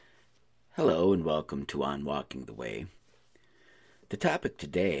Hello and welcome to On Walking the Way. The topic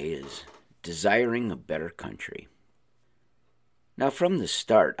today is desiring a better country. Now, from the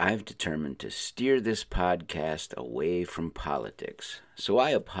start, I've determined to steer this podcast away from politics, so I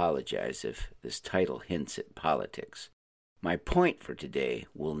apologize if this title hints at politics. My point for today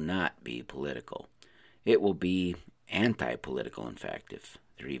will not be political. It will be anti-political, in fact, if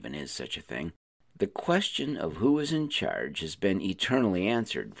there even is such a thing. The question of who is in charge has been eternally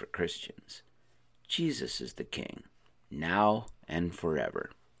answered for Christians. Jesus is the King, now and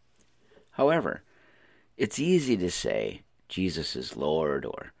forever. However, it's easy to say Jesus is Lord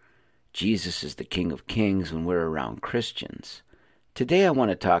or Jesus is the King of Kings when we're around Christians. Today I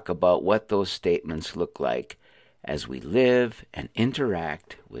want to talk about what those statements look like as we live and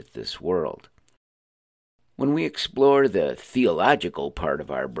interact with this world. When we explore the theological part of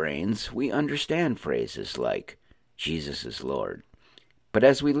our brains, we understand phrases like, Jesus is Lord. But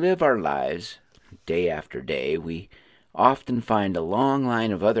as we live our lives, day after day, we often find a long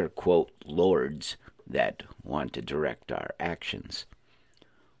line of other, quote, lords that want to direct our actions.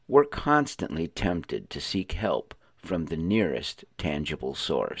 We're constantly tempted to seek help from the nearest tangible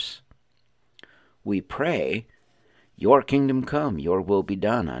source. We pray, your kingdom come, your will be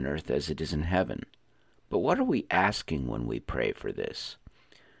done on earth as it is in heaven. But what are we asking when we pray for this?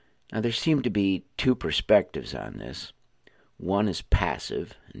 Now, there seem to be two perspectives on this. One is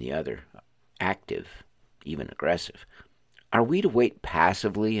passive, and the other active, even aggressive. Are we to wait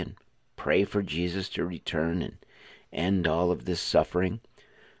passively and pray for Jesus to return and end all of this suffering?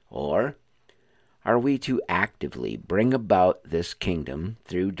 Or are we to actively bring about this kingdom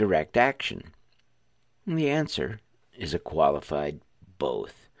through direct action? And the answer is a qualified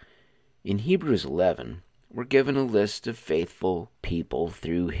both. In Hebrews 11, we're given a list of faithful people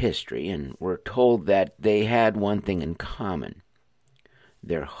through history, and we're told that they had one thing in common.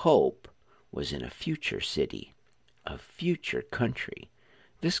 Their hope was in a future city, a future country.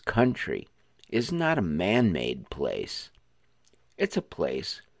 This country is not a man-made place. It's a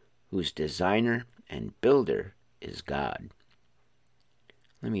place whose designer and builder is God.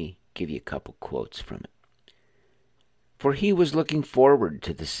 Let me give you a couple quotes from it. For he was looking forward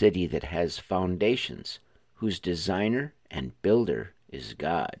to the city that has foundations, whose designer and builder is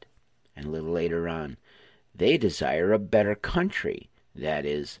God. And a little later on, they desire a better country, that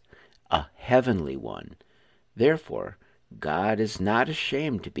is, a heavenly one. Therefore, God is not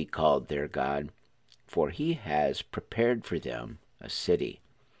ashamed to be called their God, for he has prepared for them a city.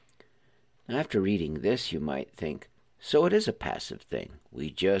 Now, after reading this, you might think, so it is a passive thing. We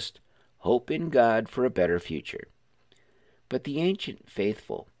just hope in God for a better future. But the ancient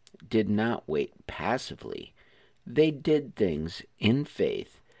faithful did not wait passively. They did things in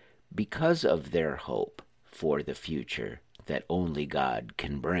faith because of their hope for the future that only God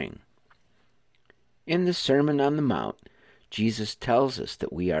can bring. In the Sermon on the Mount, Jesus tells us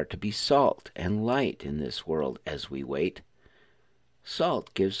that we are to be salt and light in this world as we wait.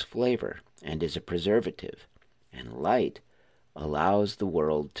 Salt gives flavor and is a preservative, and light allows the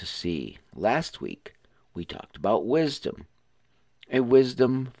world to see. Last week, we talked about wisdom. A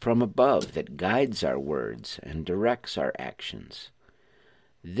wisdom from above that guides our words and directs our actions.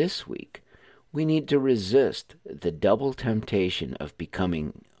 This week, we need to resist the double temptation of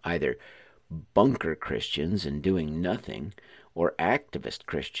becoming either bunker Christians and doing nothing, or activist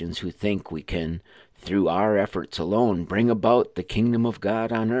Christians who think we can, through our efforts alone, bring about the kingdom of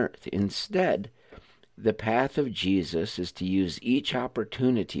God on earth. Instead, the path of Jesus is to use each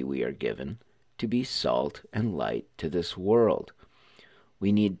opportunity we are given to be salt and light to this world.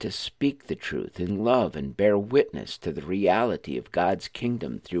 We need to speak the truth in love and bear witness to the reality of God's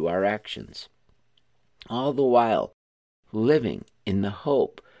kingdom through our actions, all the while living in the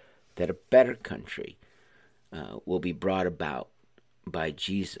hope that a better country will be brought about by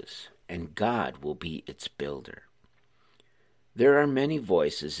Jesus, and God will be its builder. There are many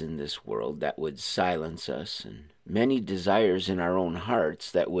voices in this world that would silence us, and many desires in our own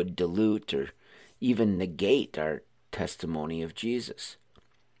hearts that would dilute or even negate our testimony of Jesus.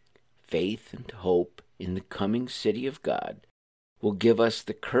 Faith and hope in the coming city of God will give us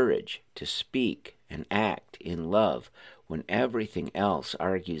the courage to speak and act in love when everything else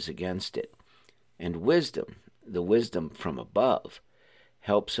argues against it. And wisdom, the wisdom from above,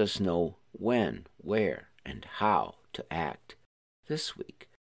 helps us know when, where, and how to act. This week,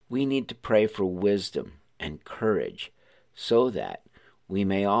 we need to pray for wisdom and courage so that we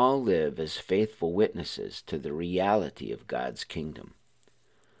may all live as faithful witnesses to the reality of God's kingdom.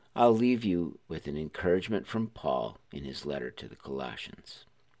 I'll leave you with an encouragement from Paul in his letter to the Colossians.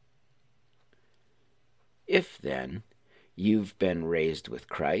 If then you've been raised with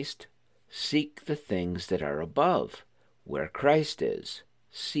Christ, Seek the things that are above, where Christ is,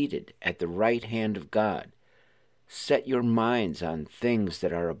 seated at the right hand of God. Set your minds on things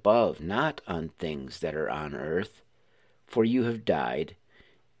that are above, not on things that are on earth. For you have died,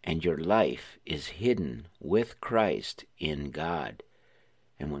 and your life is hidden with Christ in God.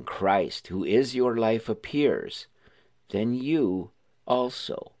 And when Christ, who is your life, appears, then you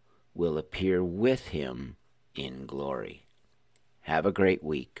also will appear with him in glory. Have a great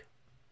week.